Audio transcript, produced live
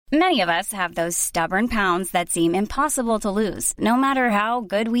Many of us have those stubborn pounds that seem impossible to lose, no matter how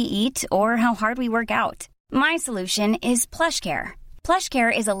good we eat or how hard we work out. My solution is PlushCare.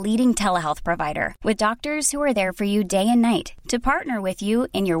 PlushCare is a leading telehealth provider with doctors who are there for you day and night to partner with you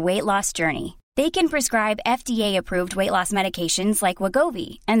in your weight loss journey. They can prescribe FDA-approved weight loss medications like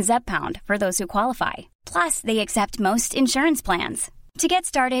Wegovy and Zepbound for those who qualify. Plus, they accept most insurance plans. To get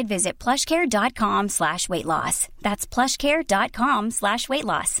started, visit plushcare.com/weightloss. That's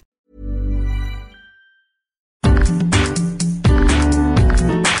plushcare.com/weightloss.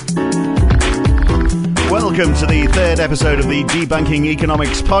 Welcome to the third episode of the Debunking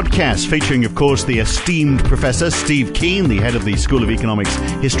Economics podcast, featuring, of course, the esteemed Professor Steve Keen, the head of the School of Economics,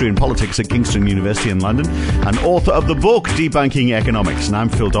 History and Politics at Kingston University in London, and author of the book Debunking Economics. And I'm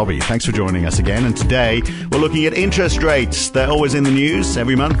Phil Dobbie. Thanks for joining us again. And today we're looking at interest rates. They're always in the news.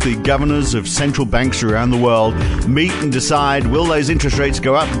 Every month, the governors of central banks around the world meet and decide, will those interest rates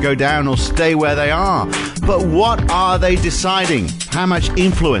go up, go down, or stay where they are? But what are they deciding? How much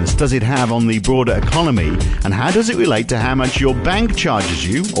influence does it have on the broader economy? And how does it relate to how much your bank charges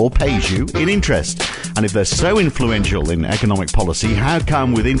you or pays you in interest? And if they're so influential in economic policy, how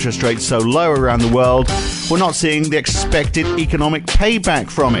come with interest rates so low around the world, we're not seeing the expected economic payback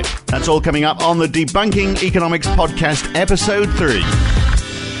from it? That's all coming up on the Debunking Economics podcast, episode 3.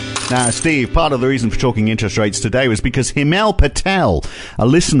 Now, Steve, part of the reason for talking interest rates today was because Himel Patel, a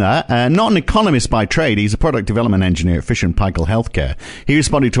listener, not an economist by trade, he's a product development engineer at Fisher & Paykel Healthcare. He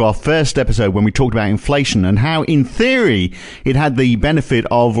responded to our first episode when we talked about inflation and how, in theory, it had the benefit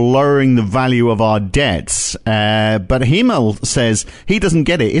of lowering the value of our debts. But Himel says he doesn't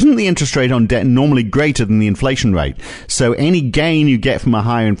get it. Isn't the interest rate on debt normally greater than the inflation rate? So any gain you get from a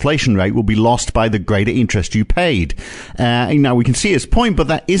higher inflation rate will be lost by the greater interest you paid. Now, we can see his point, but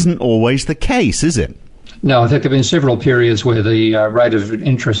that isn't always the case, is it? No, I think there have been several periods where the rate of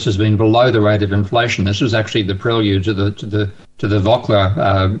interest has been below the rate of inflation. This was actually the prelude to the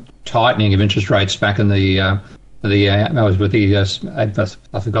Volcker tightening of interest rates back in I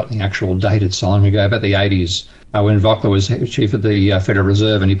forgot the actual date, it's so long ago, about the 80s, when Volcker was chief of the Federal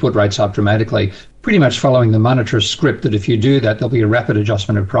Reserve, and he put rates up dramatically, pretty much following the monetarist script that if you do that, there'll be a rapid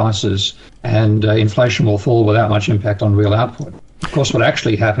adjustment of prices and inflation will fall without much impact on real output. Of course, what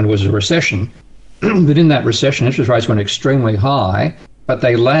actually happened was a recession. But in that recession, interest rates went extremely high, but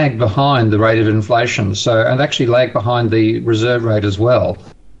they lagged behind the rate of inflation. And actually lagged behind the reserve rate as well.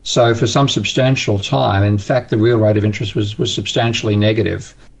 So for some substantial time, in fact, the real rate of interest was substantially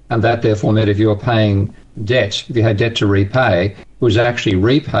negative. And that therefore meant if you were paying debt, if you had debt to repay, it was actually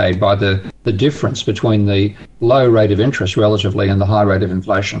repaid by the difference between the low rate of interest relatively and the high rate of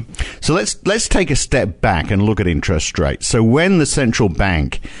inflation. So let's take a step back and look at interest rates. So when the central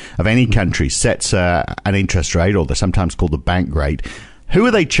bank of any country sets an interest rate, or they're sometimes called the bank rate, who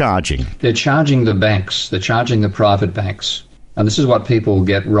are they charging? They're charging the banks. They're charging the private banks. And this is what people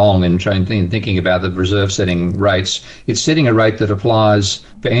get wrong in thinking about the reserve setting rates. It's setting a rate that applies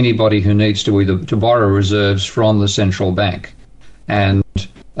for anybody who needs to borrow reserves from the central bank. And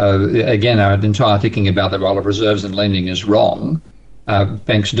again, our entire thinking about the role of reserves and lending is wrong.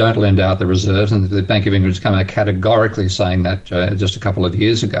 Banks don't lend out the reserves, and the Bank of England has come out categorically saying that just a couple of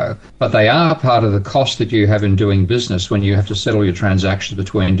years ago. But they are part of the cost that you have in doing business when you have to settle your transactions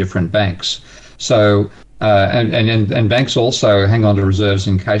between different banks. So and banks also hang on to reserves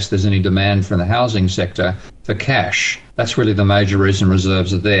in case there's any demand from the housing sector for cash. That's really the major reason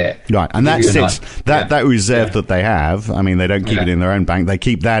reserves are there. Right, and that reserve that they have, I mean, they don't keep it in their own bank; they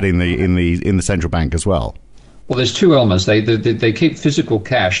keep that in the central bank as well. Well, there's two elements. They keep physical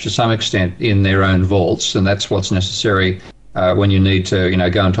cash to some extent in their own vaults, and that's what's necessary when you need to,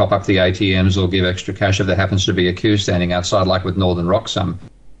 go and top up the ATMs or give extra cash if there happens to be a queue standing outside, like with Northern Rock some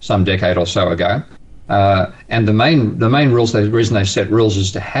decade or so ago. And the main rules, the reason they set rules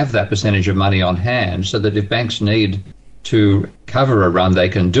is to have that percentage of money on hand so that if banks need to cover a run, they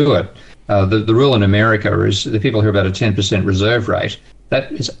can do it. The rule in America is the people hear about a 10% reserve rate. That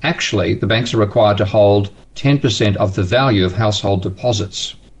is actually, the banks are required to hold 10% of the value of household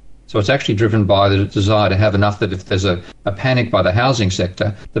deposits. So it's actually driven by the desire to have enough that if there's a panic by the housing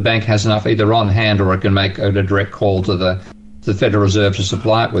sector, the bank has enough either on hand or it can make a direct call to the Federal Reserve to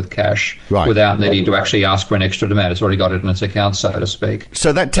supply it with cash without needing to actually ask for an extra demand. It's already got it in its account, so to speak.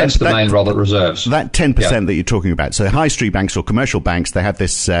 So that's the main role it reserves. That 10% that you're talking about, so high street banks or commercial banks, they have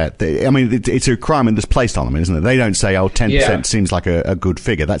this, it's a requirement that's placed on them, isn't it? They don't say, 10% seems like a good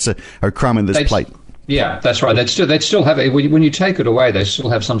figure. That's a requirement that's placed. Yeah, that's right. They'd still have it. When you take it away, they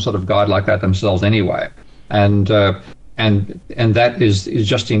still have some sort of guide like that themselves anyway. And that is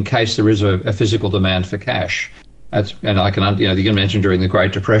just in case there is a physical demand for cash. And I can, you can mention during the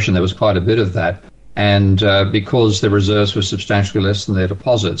Great Depression there was quite a bit of that. And because the reserves were substantially less than their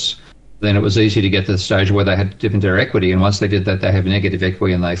deposits, then it was easy to get to the stage where they had to dip into their equity. And once they did that, they have negative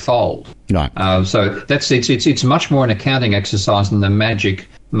equity and they fold. Right. So it's much more an accounting exercise than the magic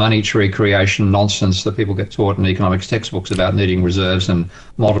money tree creation nonsense that people get taught in economics textbooks about needing reserves and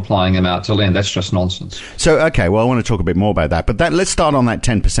multiplying them out to lend. That's just nonsense. So, okay, well, I want to talk a bit more about that. But let's start on that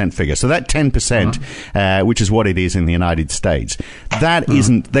 10% figure. So that 10%, which is what it is in the United States, that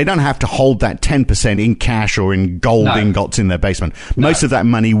isn't, they don't have to hold that 10% in cash or in gold ingots in their basement. Most of that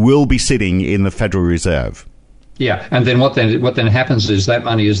money will be sitting in the Federal Reserve. Yeah, and then what then happens is that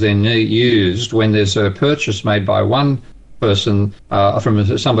money is then used when there's a purchase made by one person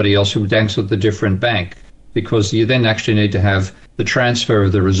from somebody else who banks with a different bank, because you then actually need to have the transfer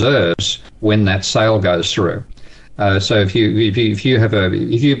of the reserves when that sale goes through. So if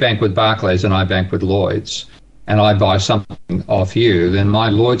you bank with Barclays and I bank with Lloyds, and I buy something off you, then my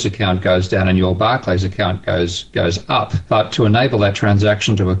Lloyds account goes down and your Barclays account goes up. But to enable that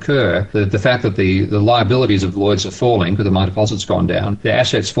transaction to occur, the fact that the liabilities of Lloyds are falling because my deposit's gone down, the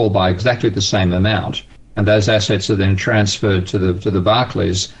assets fall by exactly the same amount. And those assets are then transferred to the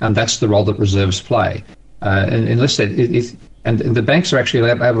Barclays, and that's the role that reserves play. And the banks are actually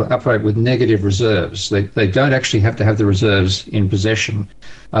able to operate with negative reserves. They don't actually have to have the reserves in possession.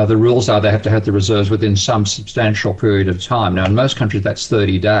 The rules are they have to have the reserves within some substantial period of time. Now, in most countries, that's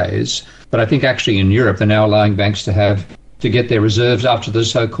 30 days. But I think actually in Europe, they're now allowing banks to get their reserves up to the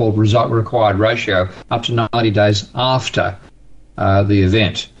so-called required ratio up to 90 days after the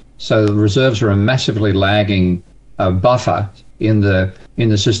event. So the reserves are a massively lagging buffer in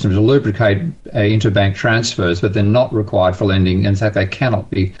the system to lubricate interbank transfers, but they're not required for lending. In fact, they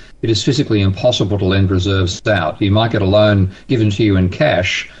cannot be. It is physically impossible to lend reserves out. You might get a loan given to you in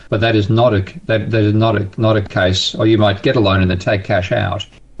cash, but that is not a case. Or you might get a loan and then take cash out.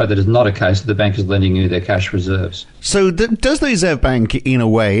 But that is not a case that the bank is lending you their cash reserves. So does the Reserve Bank, in a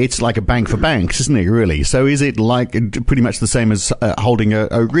way, it's like a bank for banks, isn't it, really? So is it like pretty much the same as holding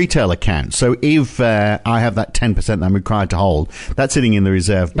a retail account? So if I have that 10% that I'm required to hold, that's sitting in the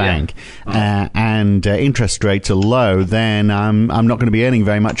Reserve Bank, and interest rates are low, then I'm not going to be earning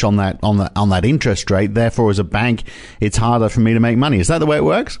very much on that interest rate. Therefore, as a bank, it's harder for me to make money. Is that the way it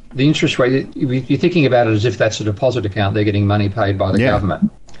works? The interest rate, you're thinking about it as if that's a deposit account. They're getting money paid by the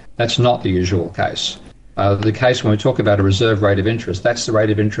government. That's not the usual case. The case when we talk about a reserve rate of interest, that's the rate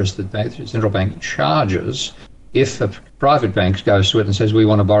of interest that the central bank charges if a private bank goes to it and says, we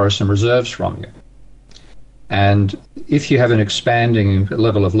want to borrow some reserves from you. And if you have an expanding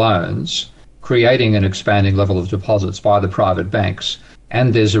level of loans, creating an expanding level of deposits by the private banks,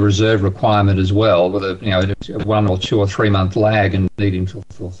 and there's a reserve requirement as well, with a 1 or 2 or 3 month lag in needing to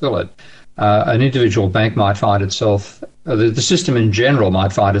fulfill it, an individual bank might find itself, the system in general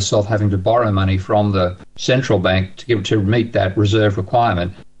might find itself having to borrow money from the central bank to meet that reserve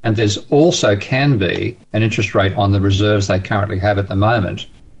requirement. And there's also can be an interest rate on the reserves they currently have at the moment.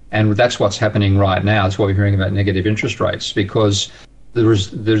 And that's what's happening right now. That's why we're hearing about negative interest rates, because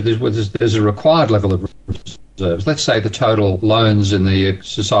there's a required level of reserves. Let's say the total loans in the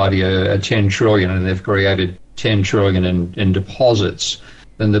society are 10 trillion and they've created 10 trillion in deposits.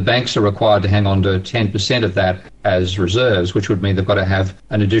 Then the banks are required to hang on to 10% of that as reserves, which would mean they've got to have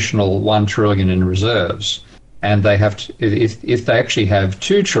an additional 1 trillion in reserves. And they have to, if they actually have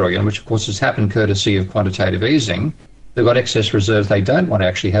 2 trillion, which of course has happened courtesy of quantitative easing, they've got excess reserves they don't want to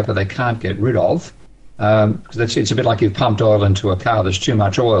actually have, but they can't get rid of. Because it's a bit like you've pumped oil into a car. There's too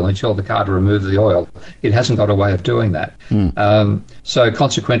much oil, and you tell the car to remove the oil. It hasn't got a way of doing that. So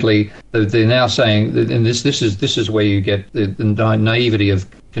consequently, they're now saying, and this is where you get the naivety of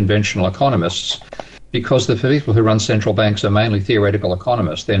conventional economists, because the people who run central banks are mainly theoretical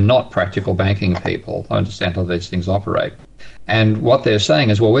economists. They're not practical banking people who understand how these things operate. And what they're saying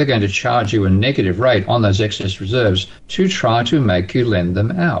is, well, we're going to charge you a negative rate on those excess reserves to try to make you lend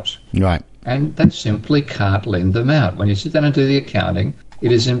them out. Right. And they simply can't lend them out. When you sit down and do the accounting,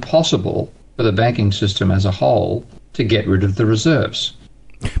 it is impossible for the banking system as a whole to get rid of the reserves.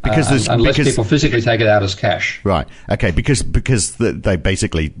 Unless people physically take it out as cash. Right. Okay. Because they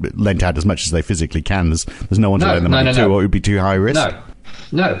basically lent out as much as they physically can. There's no one to lend them money to, or it would be too high risk.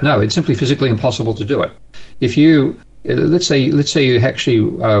 No. It's simply physically impossible to do it. If you let's say you actually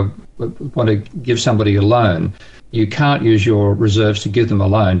want to give somebody a loan, you can't use your reserves to give them a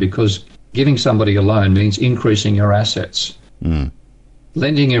loan, because giving somebody a loan means increasing your assets.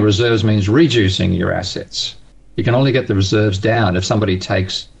 Lending your reserves means reducing your assets. You can only get the reserves down if somebody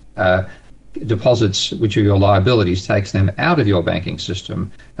takes deposits, which are your liabilities, takes them out of your banking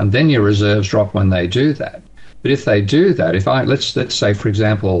system, and then your reserves drop when they do that. But if they do that, let's say, for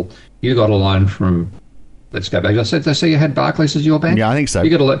example, you got a loan from, let's go back. Let's say you had Barclays as your bank. Yeah, I think so. You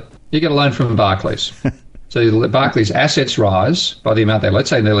get a loan from Barclays. So Barclays' assets rise by the amount let's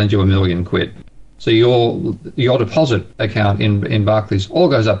say they lend you £1 million. So your deposit account in Barclays all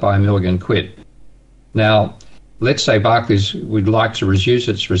goes up by £1 million. Now, let's say Barclays would like to reduce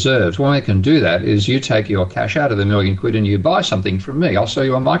its reserves. One way it can do that is you take your cash out of the £1 million and you buy something from me. I'll sell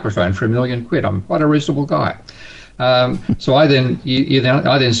you a microphone for £1 million. I'm quite a reasonable guy. So I then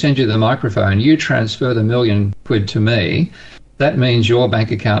send you the microphone. You transfer the £1 million to me. That means your bank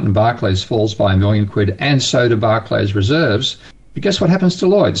account in Barclays falls by £1 million, and so do Barclays' reserves. But guess what happens to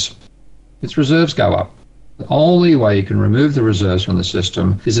Lloyd's? Its reserves go up. The only way you can remove the reserves from the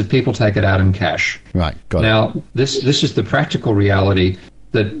system is if people take it out in cash. Right, got it. Now, this is the practical reality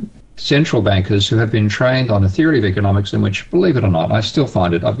that central bankers who have been trained on a theory of economics in which, believe it or not, I still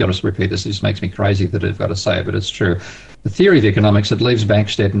find it, I've got to repeat this makes me crazy that I've got to say it, but it's true. The theory of economics, it leaves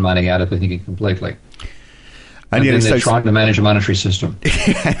bank debt and money out of the thinking completely. And then they're trying to manage a monetary system.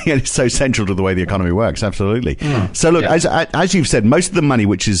 It's so central to the way the economy works. Absolutely. So look, as you've said, most of the money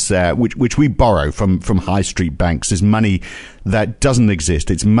which is which we borrow from high street banks is money that doesn't exist.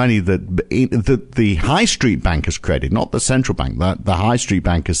 It's money that the high street bank has created, not the central bank. The high street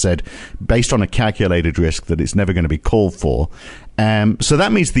bank has said, based on a calculated risk, that it's never going to be called for. So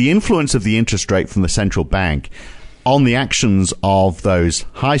that means the influence of the interest rate from the central bank on the actions of those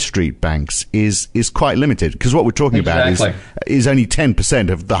high street banks is quite limited, because what we're talking about is only 10%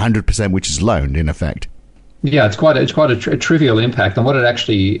 of the 100% which is loaned, in effect. Yeah, it's quite a trivial impact. And what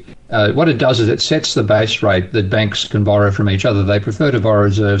it does is it sets the base rate that banks can borrow from each other. They prefer to borrow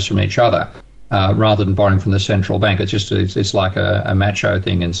reserves from each other rather than borrowing from the central bank. It's like a macho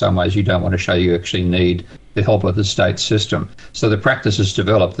thing in some ways. You don't want to show you actually need the help of the state system. So the practice has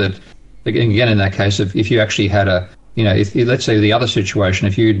developed that, again, in that case, if you actually had if let's say the other situation,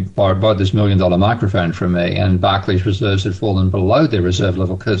 if you'd borrowed this $1 million microphone from me and Barclays' reserves had fallen below their reserve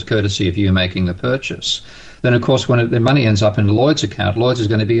level courtesy of you making the purchase, then of course when the money ends up in Lloyd's account, Lloyd's is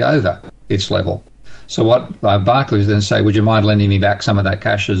going to be over its level. So what Barclays then say, would you mind lending me back some of that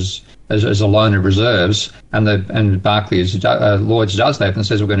cash as a loan of reserves? And Barclays, Lloyd's does that and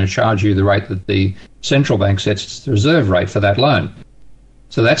says, we're going to charge you the rate that the central bank sets the reserve rate for that loan.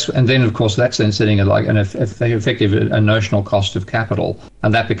 So then of course that's then setting like an effective a notional cost of capital,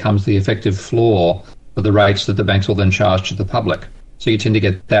 and that becomes the effective floor for the rates that the banks will then charge to the public. So you tend to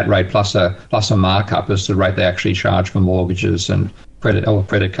get that rate plus a markup as to the rate they actually charge for mortgages and credit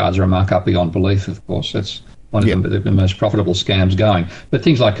cards are a markup beyond belief. Of course, that's one of the most profitable scams going. But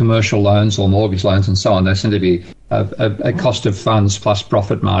things like commercial loans or mortgage loans and so on, they seem to be a cost of funds plus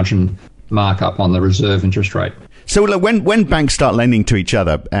profit margin markup on the reserve interest rate. So when banks start lending to each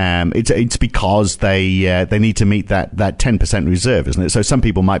other, it's because they need to meet that 10% reserve, isn't it? So some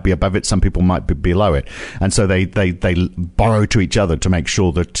people might be above it, some people might be below it, and so they borrow to each other to make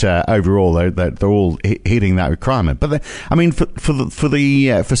sure that overall they're all hitting that requirement. But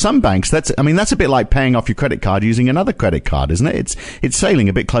for some banks, that's a bit like paying off your credit card using another credit card, isn't it? It's sailing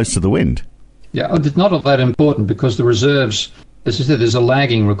a bit close to the wind. Yeah, it's not all that important because the reserves. As I said, there's a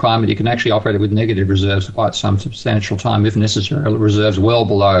lagging requirement. You can actually operate with negative reserves for quite some substantial time, if necessary, reserves well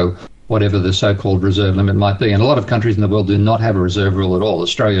below whatever the so-called reserve limit might be. And a lot of countries in the world do not have a reserve rule at all,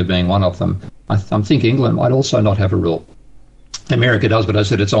 Australia being one of them. I think England might also not have a rule. America does, but I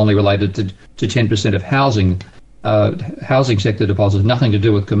said it's only related to 10% of housing sector deposits, nothing to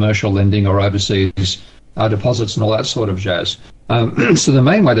do with commercial lending or overseas deposits and all that sort of jazz. So the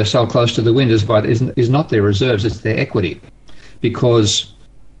main way they sail close to the wind is not their reserves, it's their equity. Because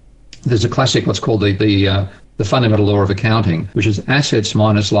there's a classic, what's called the fundamental law of accounting, which is assets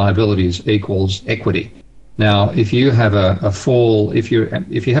minus liabilities equals equity. Now, if you have a fall, if you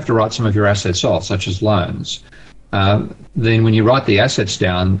have to write some of your assets off, such as loans, then when you write the assets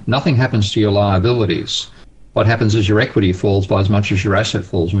down, nothing happens to your liabilities. What happens is your equity falls by as much as your asset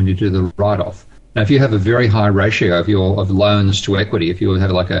falls when you do the write-off. Now, if you have a very high ratio of loans to equity, if you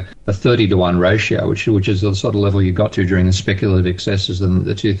have like a 30-to-1 ratio, which is the sort of level you got to during the speculative excesses in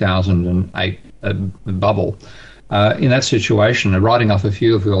the 2008 bubble, in that situation, writing off a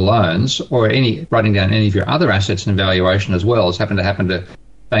few of your loans or writing down any of your other assets in valuation as well, as happened to happen to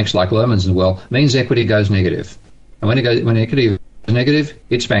banks like Lehman's as well, means equity goes negative. And when equity is negative,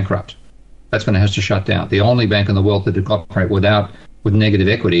 it's bankrupt. That's when it has to shut down. The only bank in the world that can operate with negative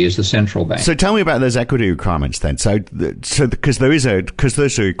equity is the central bank. So tell me about those equity requirements then. So because there's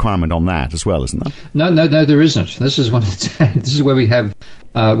a requirement on that as well, isn't there? No, there isn't. This is where we have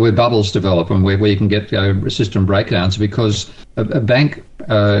where bubbles develop and where you can get system breakdowns, because a bank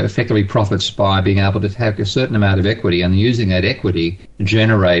effectively profits by being able to have a certain amount of equity and using that equity to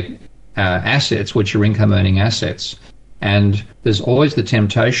generate assets, which are income-earning assets. And there's always the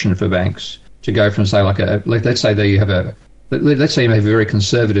temptation for banks to go from, say, let's say you have a very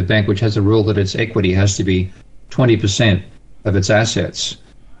conservative bank which has a rule that its equity has to be 20% of its assets.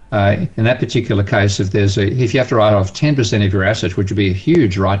 In that particular case, if you have to write off 10% of your assets, which would be a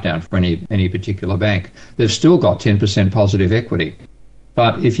huge write-down for any particular bank, they've still got 10% positive equity.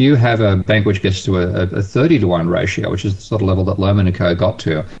 But if you have a bank which gets to a 30-to-1 ratio, which is the sort of level that Lohmann & Co. got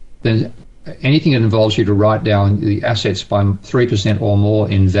to, then anything that involves you to write down the assets by 3% or more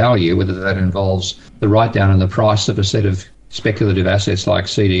in value, whether that involves the write-down in the price of a set of speculative assets like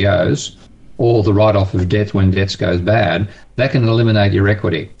CDOs, or the write-off of debt when debts goes bad, that can eliminate your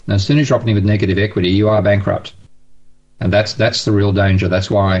equity. Now, as soon as you're operating with negative equity, you are bankrupt. And that's the real danger.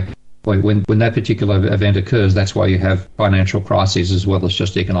 That's why when that particular event occurs, that's why you have financial crises as well as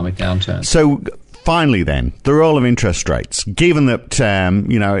just economic downturns. So finally then, the role of interest rates. Given that,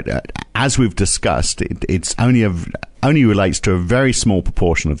 as we've discussed, it's only relates to a very small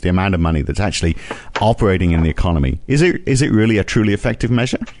proportion of the amount of money that's actually operating in the economy. Is it really a truly effective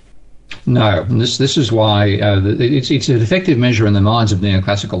measure? No, and this is why it's an effective measure in the minds of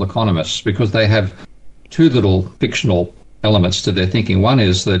neoclassical economists, because they have two little fictional elements to their thinking. One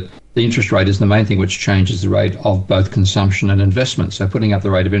is that the interest rate is the main thing which changes the rate of both consumption and investment. So putting up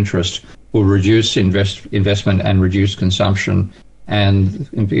the rate of interest will reduce investment and reduce consumption and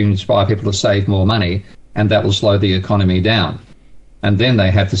inspire people to save more money, and that will slow the economy down. And then they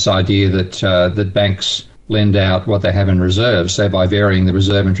have this idea that banks lend out what they have in reserves. So by varying the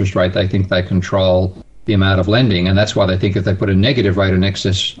reserve interest rate, they think they control the amount of lending, and that's why they think if they put a negative rate on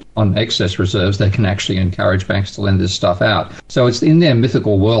excess reserves, they can actually encourage banks to lend this stuff out. So it's in their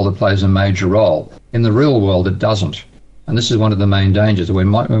mythical world it plays a major role. In the real world, it doesn't. And this is one of the main dangers. We're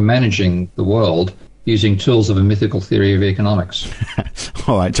managing the world using tools of a mythical theory of economics.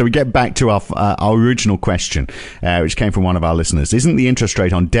 All right, so we get back to our original question, which came from one of our listeners. Isn't the interest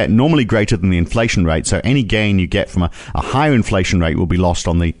rate on debt normally greater than the inflation rate? So any gain you get from a higher inflation rate will be lost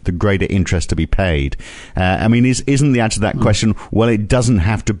on the greater interest to be paid. Isn't the answer to that question, well, it doesn't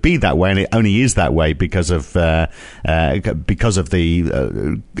have to be that way, and it only is that way because of this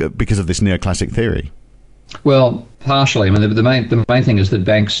neoclassic theory? Well, partially. I mean, the main thing is that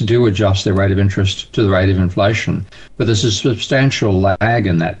banks do adjust their rate of interest to the rate of inflation, but there's a substantial lag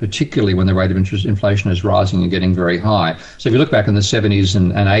in that, particularly when the rate of inflation is rising and getting very high. So if you look back in the 70s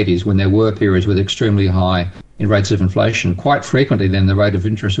and 80s, when there were periods with extremely high rates of inflation, quite frequently then the rate of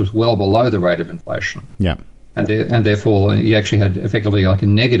interest was well below the rate of inflation. Yeah. And therefore, you actually had effectively like a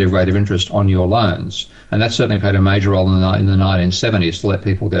negative rate of interest on your loans. And that certainly played a major role in the 1970s to let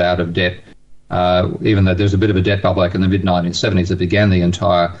people get out of debt. Even though there's a bit of a debt bubble like in the mid-1970s that began the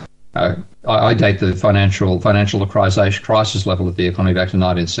entire, I date the financial crisis level of the economy back to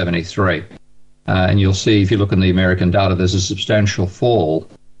 1973. And you'll see, if you look in the American data, there's a substantial fall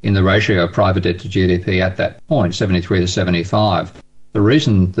in the ratio of private debt to GDP at that point, 73 to 75. The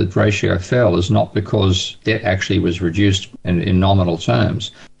reason that ratio fell is not because debt actually was reduced in nominal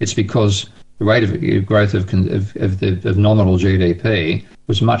terms. It's because the rate of growth of nominal GDP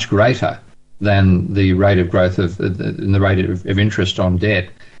was much greater than the rate of growth of the rate of interest on debt,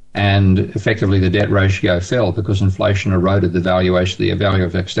 and effectively the debt ratio fell because inflation eroded the value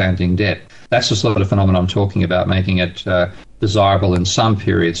of outstanding debt. That's the sort of phenomenon I'm talking about, making it desirable in some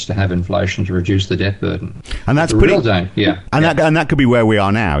periods to have inflation to reduce the debt burden. And that's that could be where we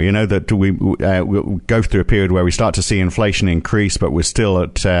are now. You know, that we'll go through a period where we start to see inflation increase, but we're still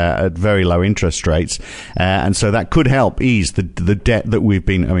at very low interest rates, and so that could help ease the debt that we've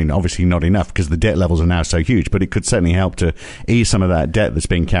been. I mean, obviously not enough because the debt levels are now so huge, but it could certainly help to ease some of that debt that's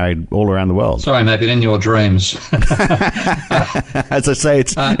being carried all around the world. Sorry, maybe in your dreams. As I say,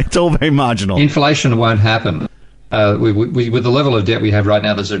 it's all very marginal. Inflation won't happen. With the level of debt we have right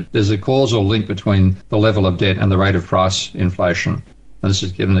now, there's a causal link between the level of debt and the rate of price inflation. And this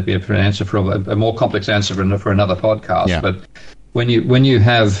is given to be an answer for a more complex answer for another podcast. Yeah. But when you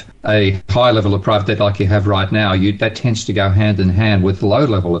have a high level of private debt like you have right now, that tends to go hand in hand with the low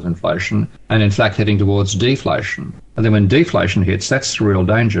level of inflation, and in fact heading towards deflation. And then when deflation hits, that's the real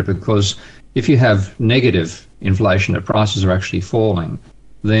danger, because if you have negative inflation, if prices are actually falling,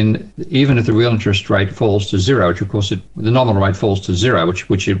 then even if the real interest rate falls to zero, which of course the nominal rate falls to zero,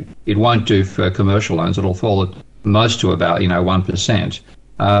 which it won't do for commercial loans, it'll fall at most to about 1%.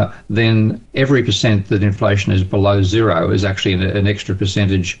 Then every percent that inflation is below zero is actually an extra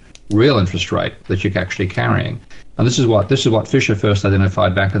percentage real interest rate that you're actually carrying. And this is what Fisher first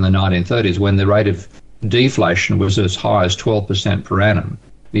identified back in the 1930s, when the rate of deflation was as high as 12% per annum.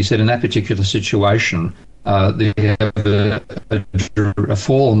 He said in that particular situation, they have a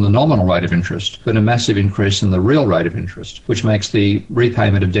fall in the nominal rate of interest, but a massive increase in the real rate of interest, which makes the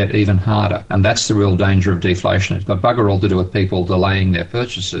repayment of debt even harder. And that's the real danger of deflation. It's got bugger all to do with people delaying their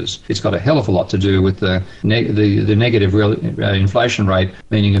purchases. It's got a hell of a lot to do with the negative real inflation rate,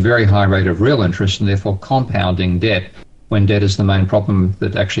 meaning a very high rate of real interest and therefore compounding debt, when debt is the main problem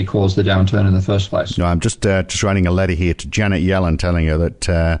that actually caused the downturn in the first place. No, I'm just writing a letter here to Janet Yellen telling her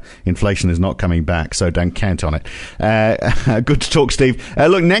that inflation is not coming back, so don't count on it. Good to talk, Steve.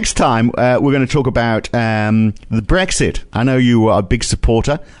 Look, next time we're going to talk about the Brexit. I know you are a big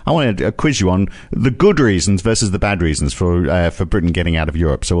supporter. I want to quiz you on the good reasons versus the bad reasons for Britain getting out of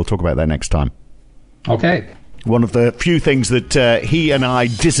Europe, so we'll talk about that next time. Okay. One of the few things that he and I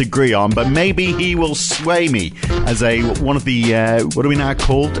disagree on, but maybe he will sway me as one of the, what are we now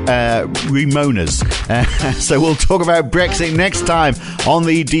called? Remoners. So we'll talk about Brexit next time on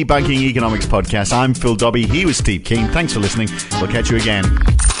the Debunking Economics podcast. I'm Phil Dobbie. He was Steve Keen. Thanks for listening. We'll catch you again.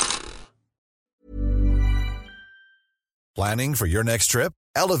 Planning for your next trip?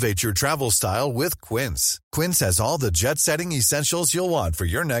 Elevate your travel style with Quince. Quince has all the jet-setting essentials you'll want for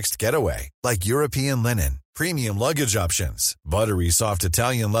your next getaway, like European linen, premium luggage options, buttery soft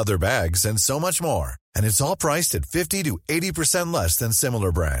Italian leather bags, and so much more. And it's all priced at 50 to 80% less than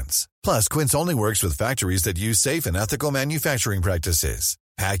similar brands. Plus, Quince only works with factories that use safe and ethical manufacturing practices.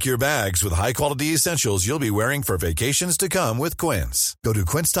 Pack your bags with high-quality essentials you'll be wearing for vacations to come with Quince. Go to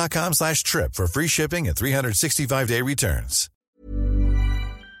quince.com/trip for free shipping and 365-day returns.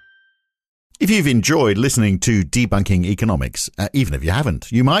 If you've enjoyed listening to Debunking Economics, even if you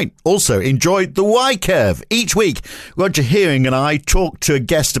haven't, you might also enjoy the Y-Curve. Each week, Roger Hearing and I talk to a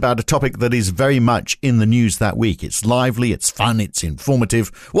guest about a topic that is very much in the news that week. It's lively, it's fun, it's informative.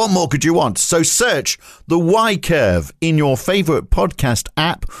 What more could you want? So search the Y-Curve in your favourite podcast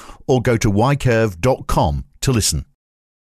app or go to ycurve.com to listen.